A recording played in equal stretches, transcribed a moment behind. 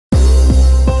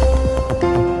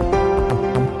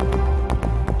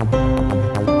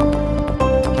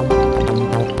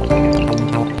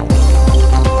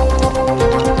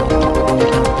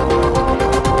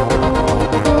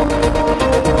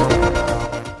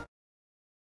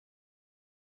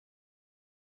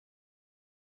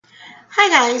Hi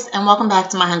guys, and welcome back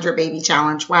to my 100 baby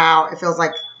challenge. Wow, it feels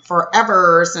like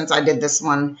forever since I did this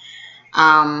one.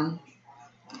 Not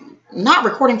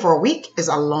recording for a week is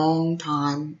a long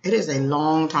time. It is a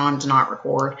long time to not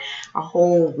record, a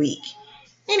whole week.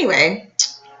 Anyway,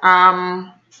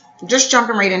 just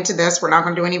jumping right into this. We're not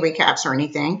going to do any recaps or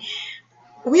anything.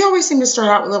 We always seem to start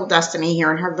out with little Destiny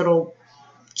here in her little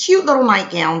cute little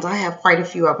nightgowns. I have quite a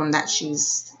few of them that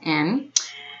she's in.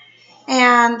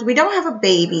 And we don't have a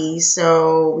baby,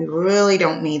 so we really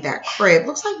don't need that crib.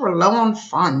 Looks like we're low on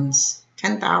funds.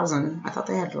 10,000. I thought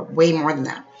they had way more than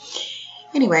that.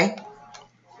 Anyway,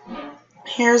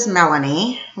 here's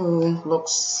Melanie, who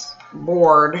looks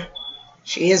bored.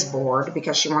 She is bored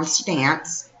because she wants to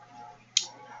dance.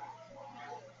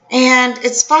 And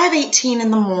it's 5:18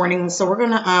 in the morning, so we're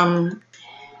going to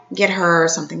get her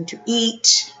something to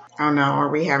eat. Oh no, are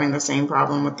we having the same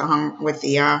problem with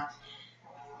the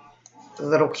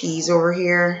little keys over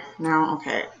here? No?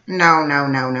 Okay.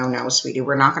 No, sweetie.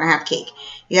 We're not going to have cake.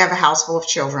 You have a house full of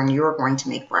children. You are going to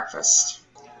make breakfast.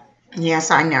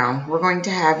 Yes, I know. We're going to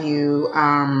have you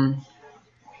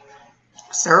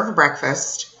serve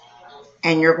breakfast,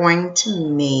 and you're going to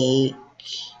make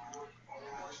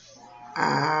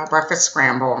breakfast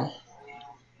scramble.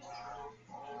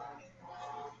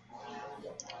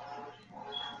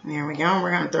 There we go.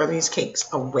 We're going to throw these cakes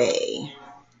away.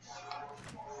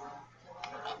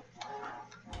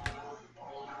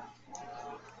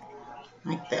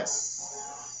 Like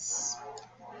this,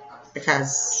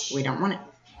 because we don't want it.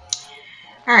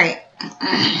 All right,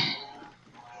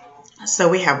 so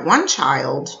we have one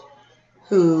child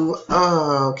who,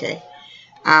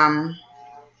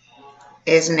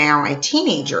 is now a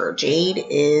teenager. Jade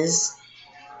is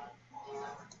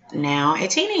now a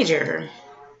teenager,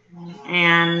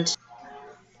 and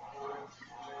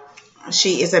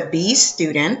she is a B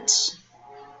student.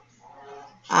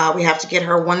 We have to get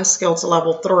her one skill to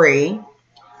level 3.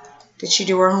 Did she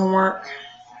do her homework?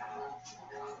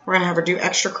 We're going to have her do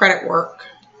extra credit work.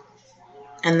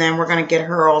 And then we're going to get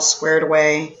her all squared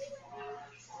away.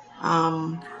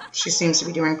 She seems to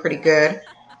be doing pretty good.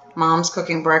 Mom's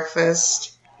cooking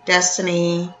breakfast.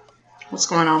 Destiny, what's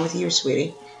going on with you,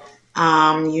 sweetie?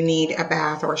 You need a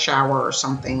bath or a shower or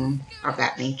something of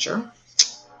that nature.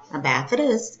 A bath it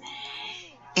is.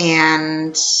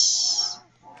 And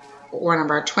one of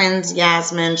our twins,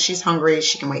 Yasmin, she's hungry.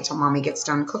 She can wait till mommy gets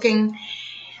done cooking.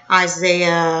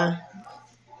 Isaiah,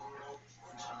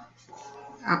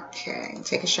 okay,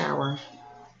 take a shower.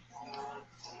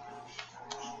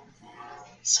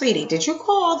 Sweetie, did you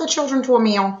call all the children to a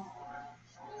meal?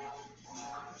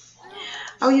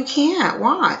 Oh, you can't.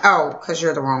 Why? Oh, because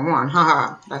you're the wrong one.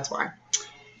 Haha, that's why.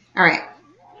 All right.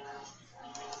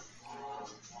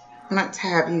 Let's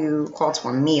have you call to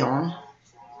a meal.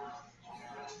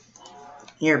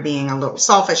 You're being a little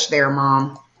selfish there,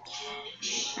 Mom.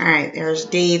 All right, there's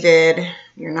David.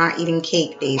 You're not eating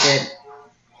cake, David.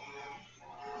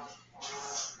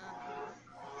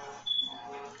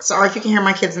 Sorry if you can hear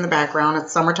my kids in the background.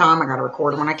 It's summertime. I got to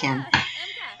record when I can.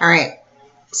 All right.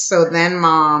 So then,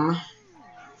 Mom,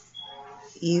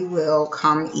 you will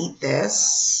come eat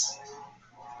this.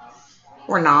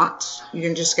 Or not. You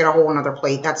can just get a whole another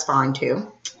plate. That's fine,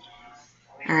 too.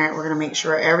 All right, we're going to make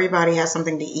sure everybody has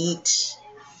something to eat.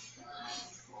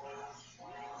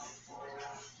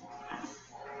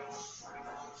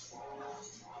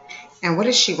 And what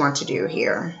does she want to do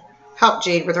here? Help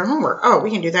Jade with her homework. Oh, we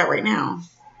can do that right now.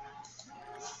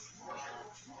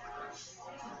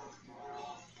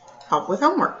 Help with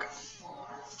homework.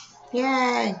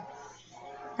 Yay. All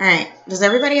right. Does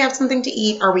everybody have something to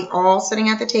eat? Are we all sitting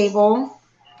at the table?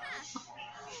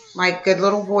 Like good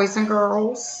little boys and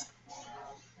girls?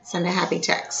 Send a happy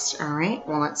text. All right.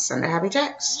 Well, let's send a happy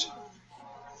text.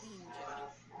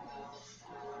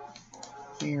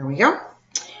 There we go.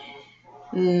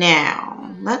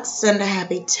 Now, let's send a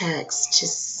happy text to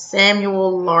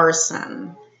Samuel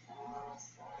Larson.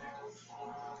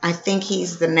 I think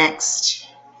he's the next.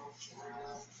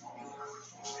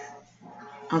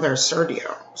 Oh, there's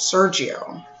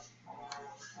Sergio.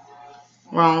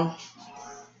 Well,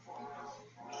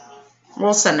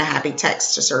 we'll send a happy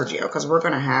text to Sergio because we're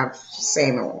going to have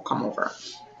Samuel come over.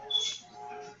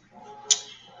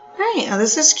 All right, now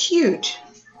this is cute.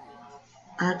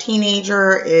 Our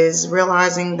teenager is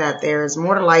realizing that there's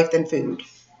more to life than food.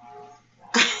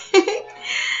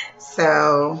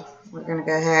 So we're going to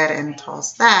go ahead and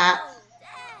toss that.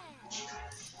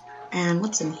 And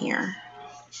what's in here?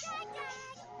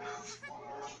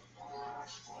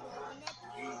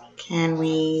 Can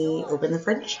we open the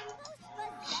fridge?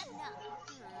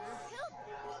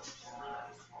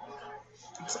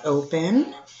 It's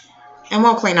open. And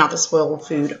we'll clean out the spoiled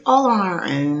food all on our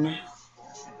own.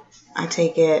 I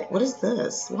take it. What is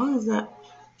this? Why is that?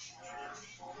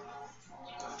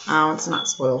 Oh, it's not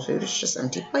spoiled food. It's just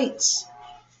empty plates.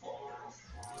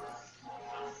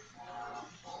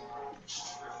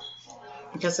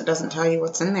 I guess it doesn't tell you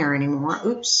what's in there anymore.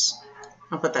 Oops.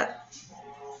 I'll put that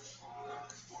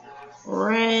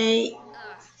right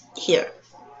here.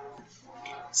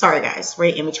 Sorry, guys.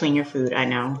 Right in between your food. I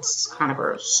know. It's kind of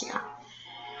gross. Yeah.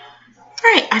 All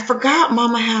right. I forgot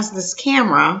Mama has this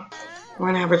camera. We're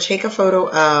going to have her take a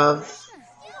photo of...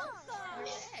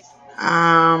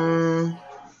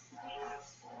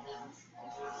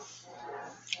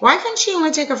 Why couldn't she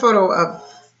only take a photo of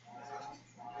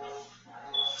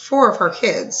 4 of her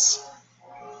kids?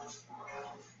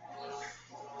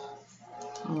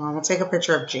 Oh, we'll take a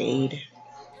picture of Jade.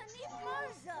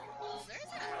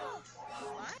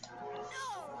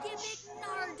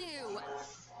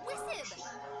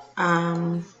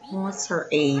 What's her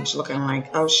age looking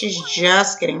like? Oh, she's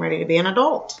just getting ready to be an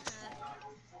adult.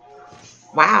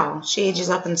 Wow, she ages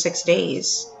up in 6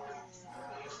 days.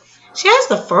 She has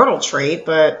the fertile trait,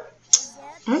 but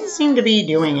doesn't seem to be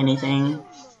doing anything.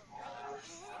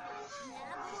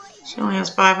 She only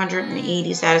has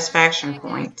 580 satisfaction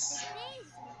points.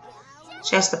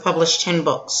 She has to publish 10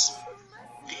 books.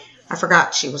 I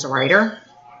forgot she was a writer.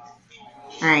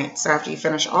 Alright, so after you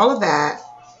finish all of that,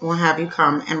 we'll have you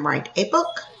come and write a book.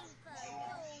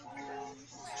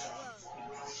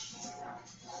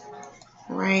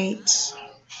 Right.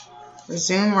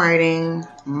 Resume writing,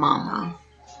 Mama.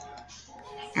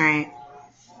 Alright.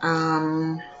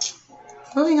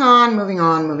 Moving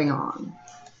on.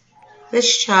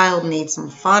 This child needs some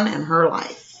fun in her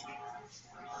life.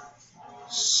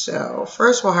 So,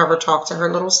 first we'll have her talk to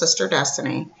her little sister,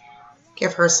 Destiny.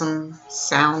 Give her some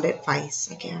sound advice,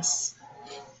 I guess.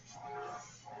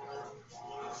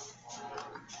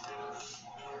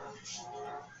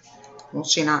 Will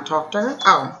she not talk to her?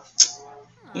 Oh,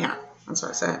 yeah, that's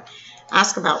what I said.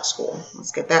 Ask about school.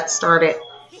 Let's get that started.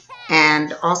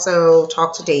 And also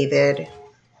talk to David.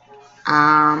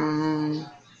 And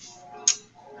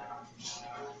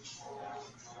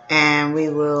we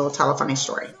will tell a funny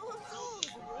story.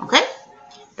 Okay?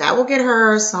 That will get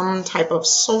her some type of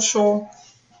social.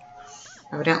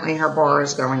 Evidently her bar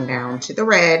is going down to the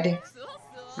red.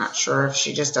 Not sure if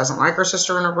she just doesn't like her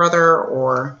sister and her brother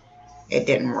or it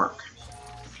didn't work.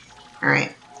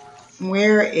 Alright.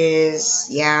 Where is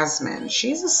Yasmin?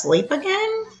 She's asleep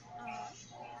again?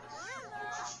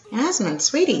 Yasmin,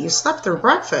 sweetie, you slept through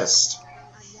breakfast.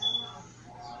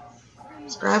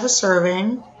 Let's grab a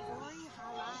serving.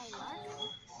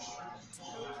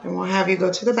 Then we'll have you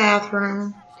go to the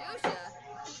bathroom.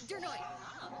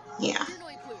 Yeah.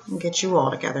 We'll get you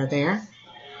all together there.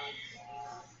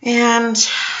 And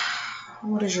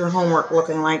what is your homework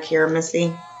looking like here,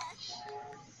 Missy?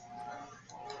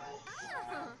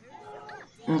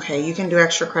 Okay, you can do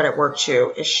extra credit work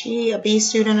too. Is she a B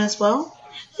student as well?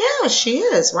 Yeah, she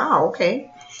is. Wow, okay.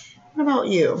 What about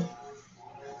you?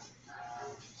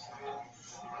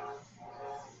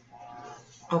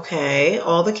 Okay,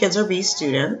 all the kids are B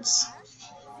students.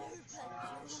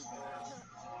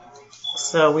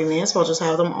 So we may as well just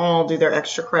have them all do their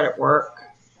extra credit work.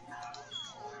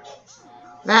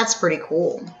 That's pretty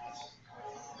cool.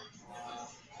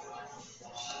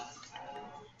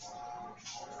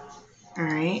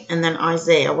 Alright, and then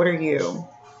Isaiah, what are you?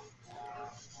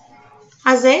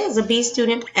 Isaiah is a B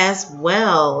student as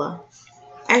well.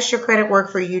 Extra credit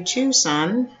work for you too,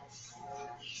 son.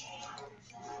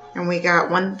 And we got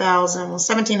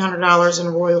 $1,700 in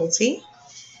royalty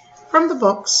from the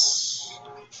books.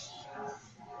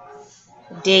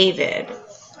 David,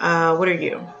 what are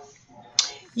you?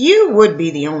 You would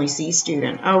be the only C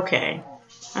student. Okay.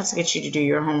 Let's get you to do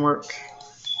your homework.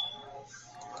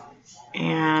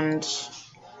 And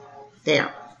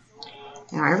there.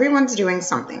 Now everyone's doing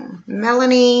something.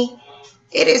 Melanie,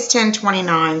 it is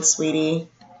 10:29, sweetie.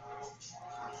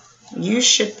 You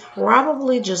should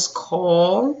probably just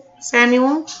call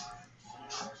Samuel.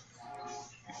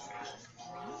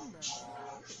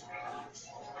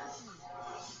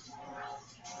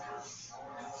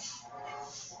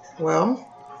 Well,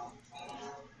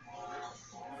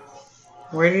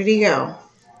 where did he go?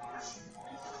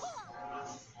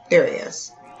 There he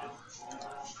is.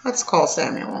 Let's call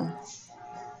Samuel.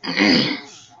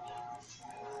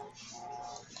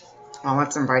 Well,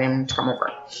 let's invite him to come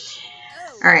over.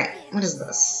 Alright, what is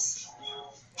this?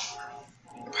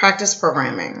 Practice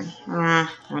programming. We're not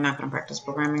going to practice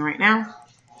programming right now.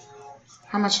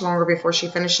 How much longer before she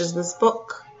finishes this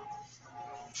book?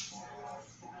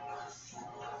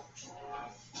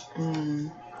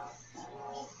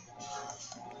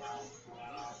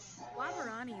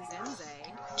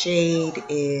 Jade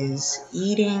is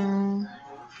eating.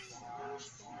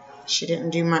 She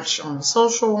didn't do much on the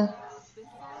social.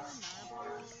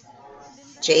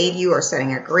 Jade, you are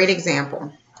setting a great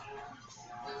example.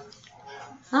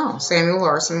 Oh, Samuel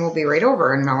Larson will be right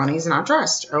over, and Melanie's not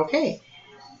dressed. Okay.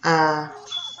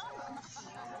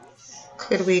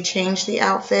 Could we change the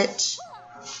outfit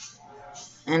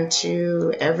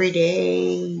into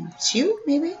everyday 2,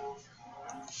 maybe?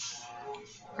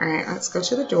 All right, let's go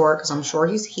to the door because I'm sure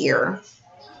he's here.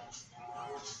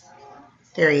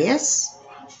 There he is.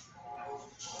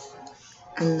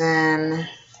 And then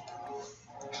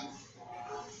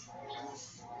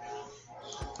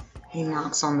he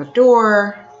knocks on the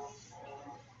door.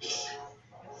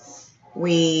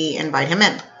 We invite him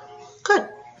in. Good.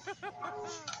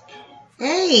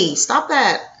 Hey, stop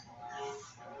that.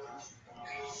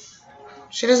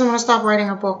 She doesn't want to stop writing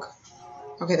her book.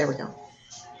 Okay, there we go.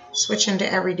 Switch into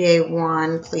everyday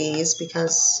 1, please,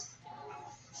 because...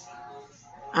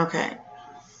 Okay.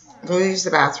 Go use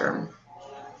the bathroom.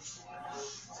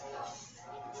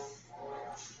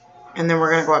 And then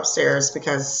we're going to go upstairs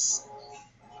because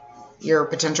your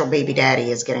potential baby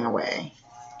daddy is getting away.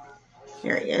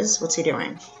 Here he is. What's he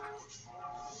doing?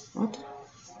 What?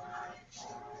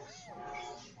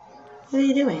 What are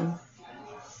you doing?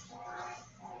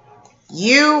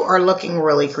 You are looking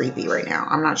really creepy right now.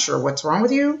 I'm not sure what's wrong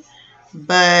with you,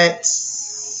 but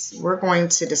we're going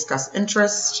to discuss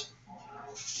interest.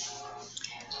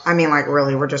 I mean, like,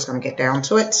 really, we're just going to get down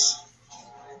to it.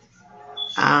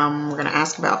 We're going to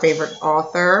ask about favorite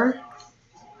author.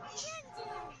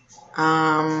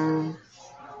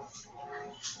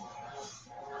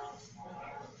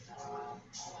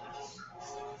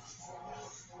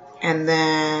 And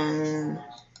then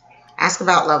ask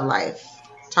about love life.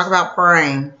 Talk about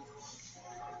praying.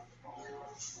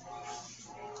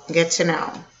 Get to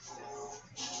know.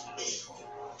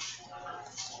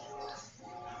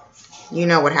 You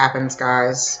know what happens,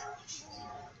 guys.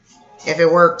 If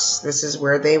it works, this is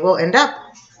where they will end up.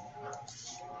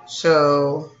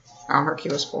 So, oh, her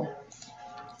queue is full.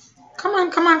 Come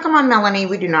on, come on, come on, Melanie.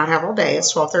 We do not have all day.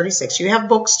 It's 12:36. You have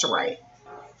books to write.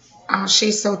 Oh,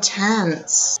 she's so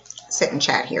tense. Sit and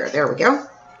chat here. There we go.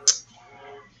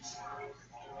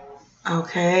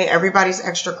 Okay, everybody's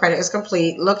extra credit is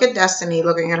complete. Look at Destiny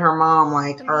looking at her mom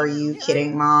like, are you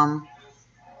kidding, Mom?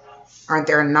 Aren't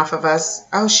there enough of us?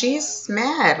 Oh, she's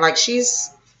mad. Like,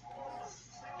 she's...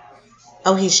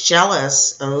 Oh, he's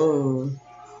jealous. Oh.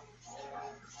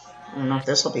 I don't know if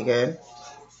this will be good.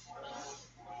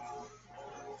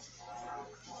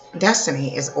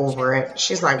 Destiny is over it.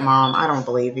 She's like, Mom, I don't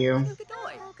believe you.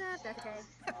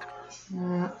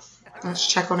 Let's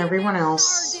check on everyone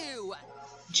else.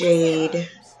 Jade.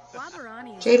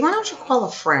 Jade, why don't you call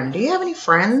a friend? Do you have any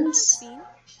friends?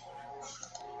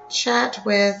 Chat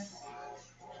with...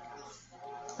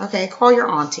 Okay, call your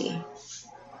auntie.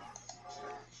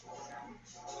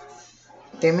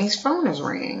 Demi's phone is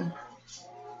ringing.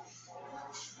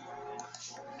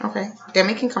 Okay,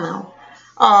 Demi can come out.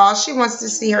 Oh, she wants to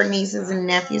see her nieces and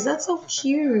nephews. That's so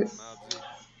cute.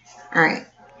 All right.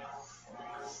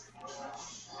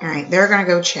 All right, they're going to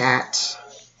go chat.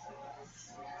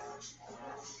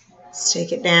 Let's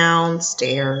take it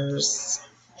downstairs.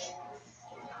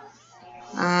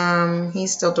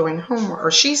 He's still doing homework,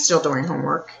 or she's still doing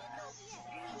homework.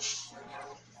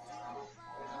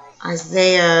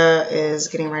 Isaiah is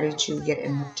getting ready to get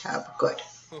in the tub. Good.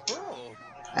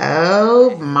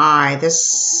 Oh my,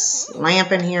 this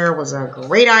lamp in here was a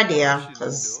great idea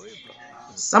because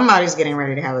somebody's getting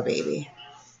ready to have a baby.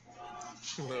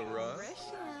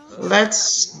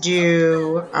 Let's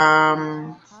do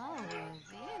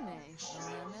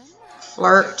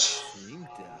flirt.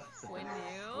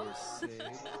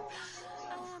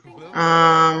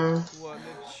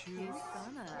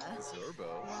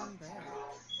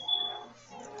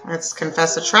 Let's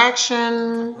confess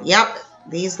attraction. Yep,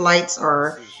 these lights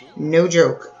are no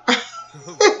joke.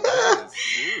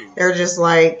 They're just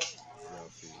like,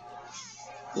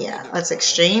 yeah, let's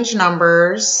exchange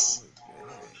numbers,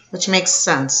 which makes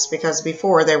sense because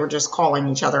before they were just calling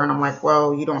each other and I'm like,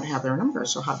 well, you don't have their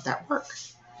numbers, so how did that work?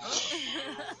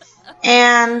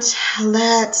 And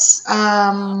let's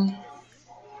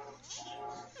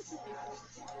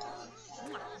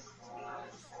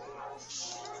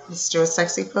do a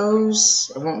sexy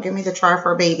pose. It won't give me the try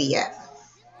for a baby yet.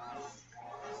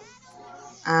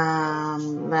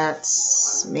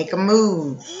 Let's make a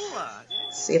move.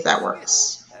 See if that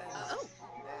works.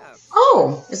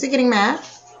 Oh, is he getting mad?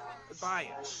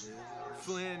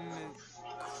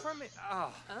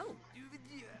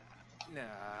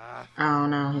 Oh,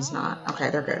 no, he's not. Okay,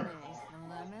 they're good.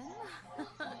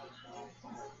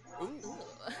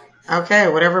 Okay,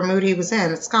 whatever mood he was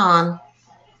in, it's gone.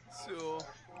 So,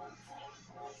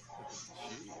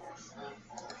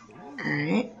 gee. All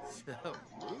right. Saru.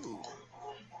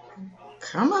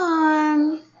 Come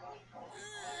on.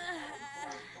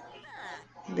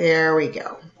 There we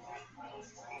go.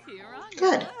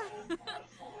 Good.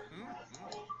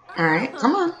 All right.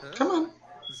 Come on. Come on.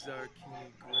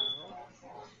 Zarkini growl.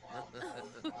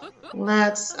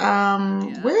 Let's,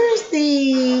 where's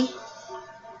the,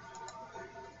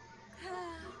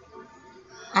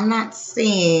 I'm not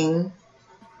seeing,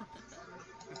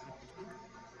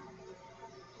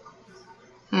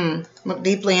 look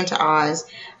deeply into eyes.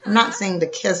 I'm not seeing the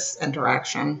kiss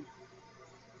interaction.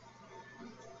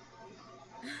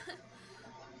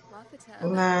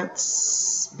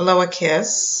 Let's blow a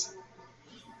kiss.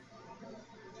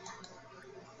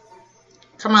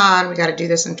 Come on, we got to do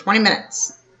this in 20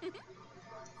 minutes.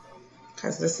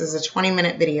 Because this is a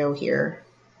 20-minute video here.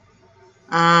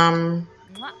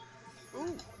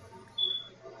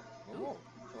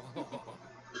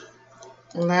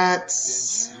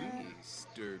 Let's...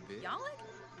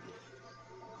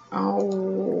 Oh,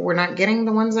 we're not getting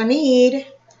the ones I need.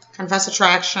 Confess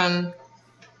attraction.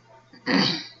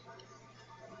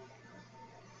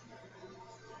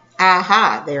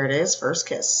 Aha, there it is. First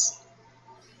kiss.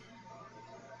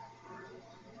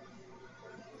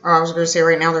 Oh, I was going to say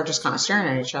right now they're just kind of staring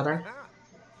at each other.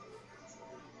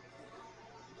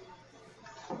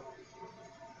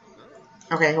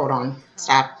 Okay, hold on.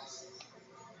 Stop.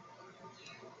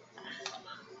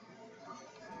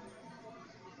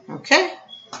 Okay.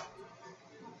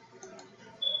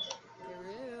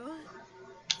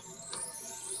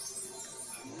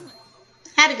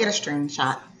 Had to get a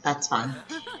screenshot. That's fine.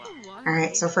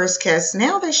 Alright, so first kiss.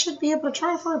 Now they should be able to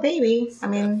try for a baby. I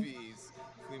mean,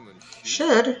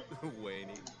 should.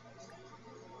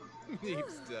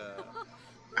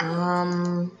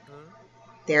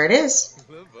 There it is.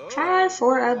 Try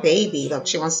for a baby. Look,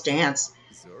 she wants to dance.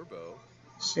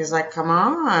 She's like, come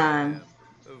on.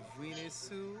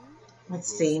 Let's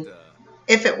see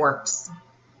if it works.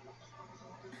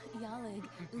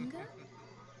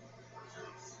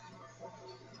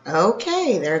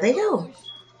 Okay, there they go.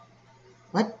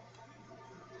 What?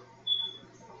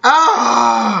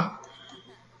 Ah!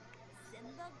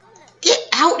 Get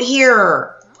out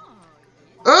here!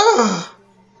 Ugh!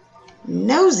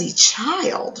 Nosy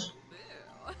child.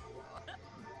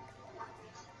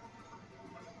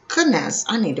 Goodness,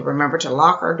 I need to remember to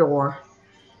lock our door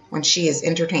when she is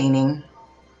entertaining.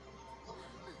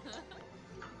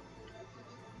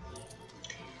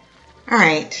 All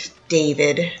right,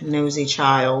 David, nosy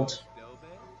child.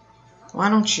 Why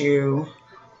don't you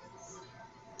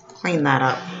clean that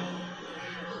up?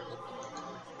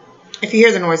 If you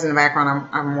hear the noise in the background,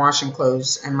 I'm washing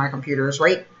clothes, and my computer is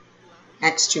right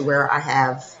next to where I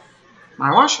have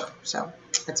my washer, so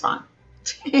it's fine.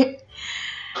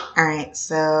 All right,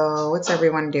 so what's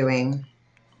everyone doing?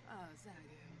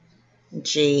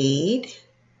 Jade,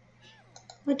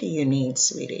 what do you need,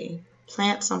 sweetie?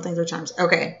 Plant something 3 times.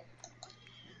 Okay.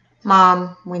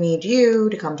 Mom, we need you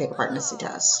to come take a pregnancy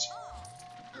test.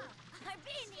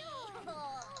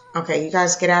 Okay, you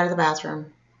guys get out of the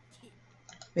bathroom.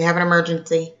 We have an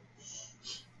emergency.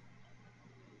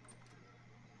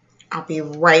 I'll be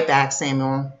right back,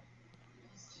 Samuel.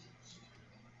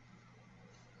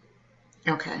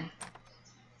 Okay.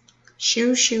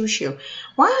 Shoo, shoo, shoo.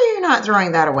 Why are you not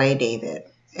throwing that away, David?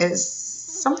 Is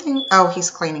something... Oh,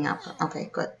 he's cleaning up. Okay,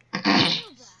 good.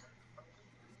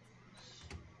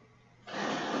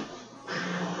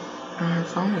 Our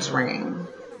phone is ringing.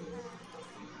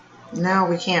 No,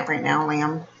 we can't right now,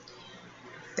 Liam.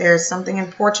 There's something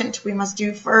important we must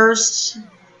do first.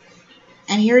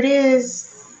 And here it is.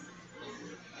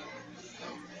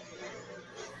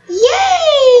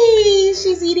 Yay!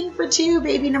 She's eating for 2.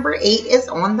 Baby number 8 is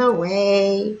on the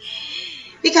way.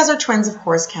 Because our twins, of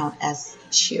course, count as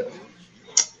 2.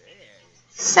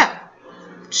 So,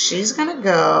 she's going to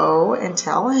go and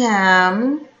tell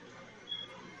him.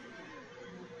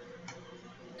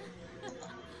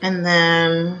 And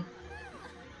then...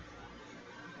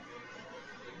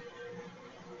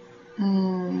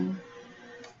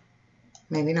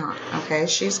 maybe not. Okay,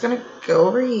 she's going to go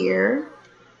over here.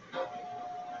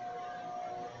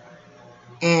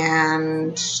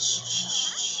 And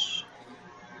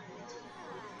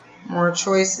more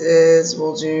choices.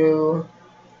 We'll do...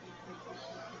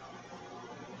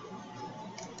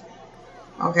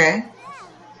 Okay.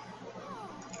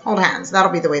 Hold hands.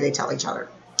 That'll be the way they tell each other.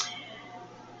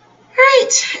 All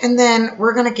right. And then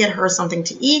we're going to get her something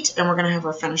to eat. And we're going to have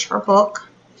her finish her book.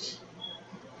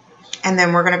 And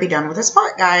then we're going to be done with this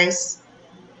part, guys.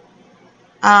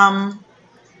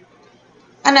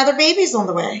 Another baby's on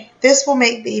the way. This will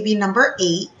make baby number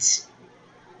 8.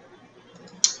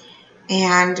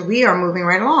 And we are moving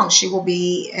right along. She will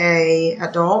be a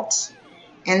adult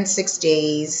in 6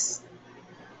 days.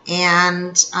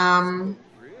 And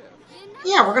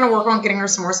yeah, we're going to work on getting her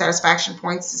some more satisfaction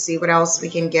points to see what else we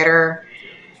can get her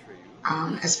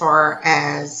as far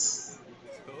as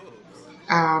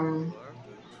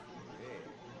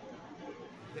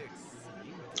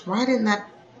why didn't that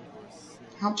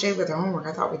help Jade with her homework?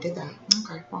 I thought we did that.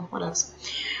 Okay, well, what else?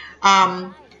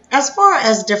 As far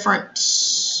as different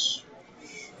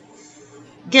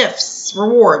gifts,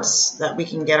 rewards that we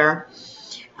can get her,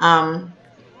 I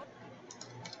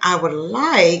would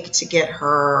like to get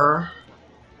her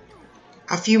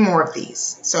a few more of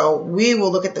these. So we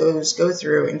will look at those, go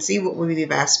through, and see what would be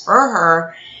best for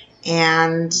her,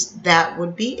 and that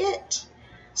would be it.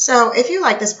 So if you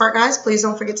like this part, guys, please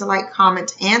don't forget to like,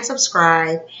 comment, and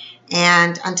subscribe.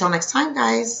 And until next time,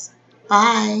 guys,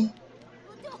 bye.